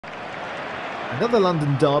Another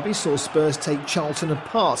London derby saw Spurs take Charlton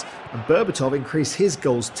apart, and Berbatov increased his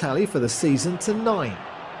goals tally for the season to 9.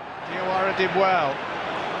 Diawara did well.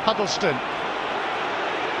 Huddleston.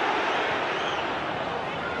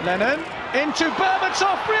 Lennon into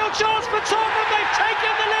Berbatov, real chance for Tottenham, they've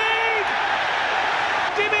taken the lead!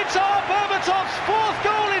 Dimitar Berbatov's 4th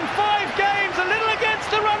goal in 5 games, a little against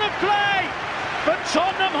the run of play, but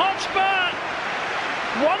Tottenham Hotspur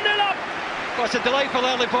 1-0 up. Well, it's a delightful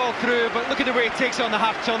early ball through, but look at the way he takes it on the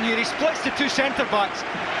half-turn here. He splits the 2 centre-backs,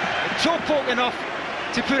 toe poke enough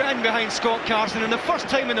to put it in behind Scott Carson, and the first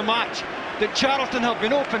time in the match that Charlton have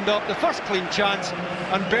been opened up, the first clean chance,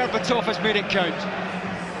 and Berbatov has made it count.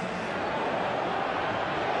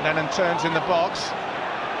 Lennon turns in the box.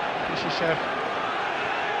 Kishishev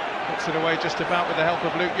puts it away just about with the help of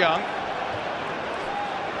Luke Young.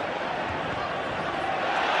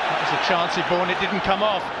 That was a chancy ball and it didn't come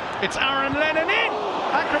off. It's Aaron Lennon in,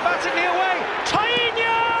 acrobatically away.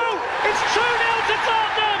 Tainio! It's 2-0 to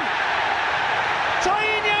Tottenham!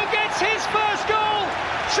 Tainio gets his first goal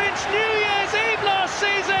since New Year's Eve last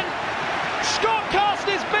season. Scott Carson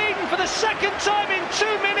is beaten for the 2nd time in 2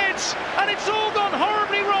 minutes, and it's all gone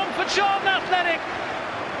horribly wrong for Charlton Athletic.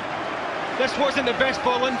 This wasn't the best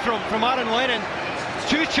ball in from Aaron Lennon.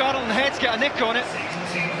 2 Charlton heads get a nick on it.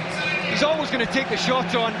 He's always going to take the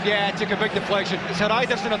shot on. Yeah, it took a big deflection. It's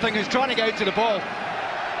Hotspur, I think, who's trying to get out to the ball,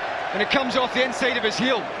 and it comes off the inside of his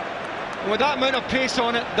heel. And with that amount of pace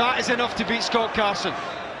on it, that is enough to beat Scott Carson.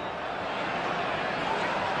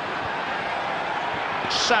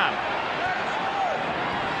 Sam.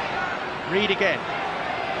 Reed again.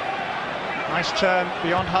 Nice turn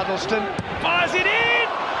beyond Huddleston. Fires it in!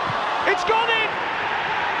 It's gone in!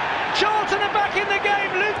 Charlton are back in the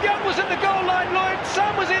game. Luke Young was at the goal line. Lloyd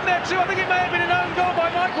Sam was in there too. I think it may have been an own goal by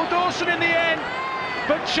Micheal Dawson in the end.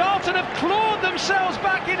 But Charlton have clawed themselves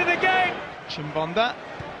back into the game. Chimbonda.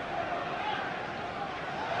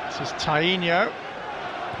 This is Tainio.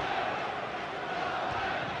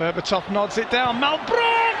 Berbatov nods it down.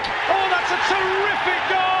 Malbranque! Oh, that's a terrific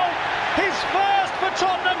goal! His first for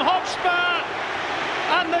Tottenham Hotspur.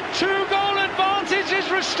 And the 2-goal advantage is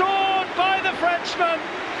restored by the Frenchman.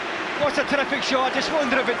 What's a terrific shot. I just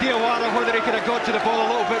wonder about Diawara, whether he could have got to the ball a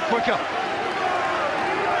little bit quicker.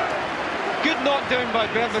 Good knockdown by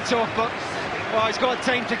Berbatov, but well, he's got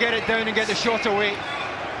time to get it down and get the shot away.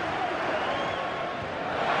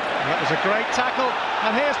 That was a great tackle,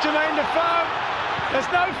 and here's Jermain Defoe. There's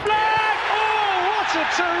no flag! Oh, what a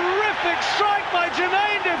terrific strike by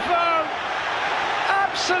Jermain Defoe!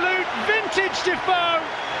 Absolute vintage Defoe,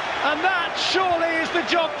 and that surely is the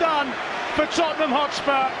job done for Tottenham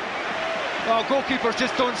Hotspur. Well, goalkeepers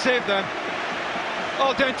just don't save them.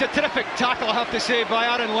 All down to a terrific tackle, I have to say, by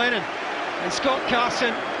Aaron Lennon. And Scott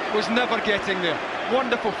Carson was never getting there.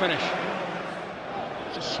 Wonderful finish.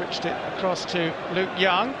 Just switched it across to Luke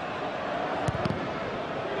Young.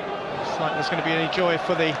 Looks like there's going to be any joy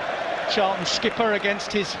for the Charlton skipper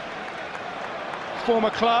against his former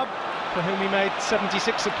club, for whom he made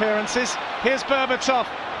 76 appearances. Here's Berbatov.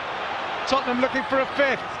 Tottenham looking for a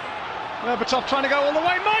 5th. Berbatov trying to go all the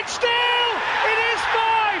way, might still! It is 5!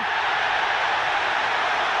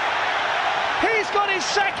 He's got his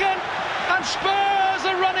 2nd, and Spurs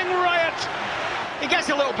are running riot. He gets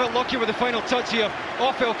a little bit lucky with the final touch here,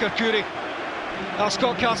 off El Khakouri.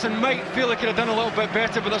 Scott Carson might feel he could have done a little bit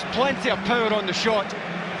better, but there's plenty of power on the shot.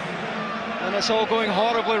 And it's all going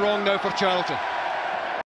horribly wrong now for Charlton.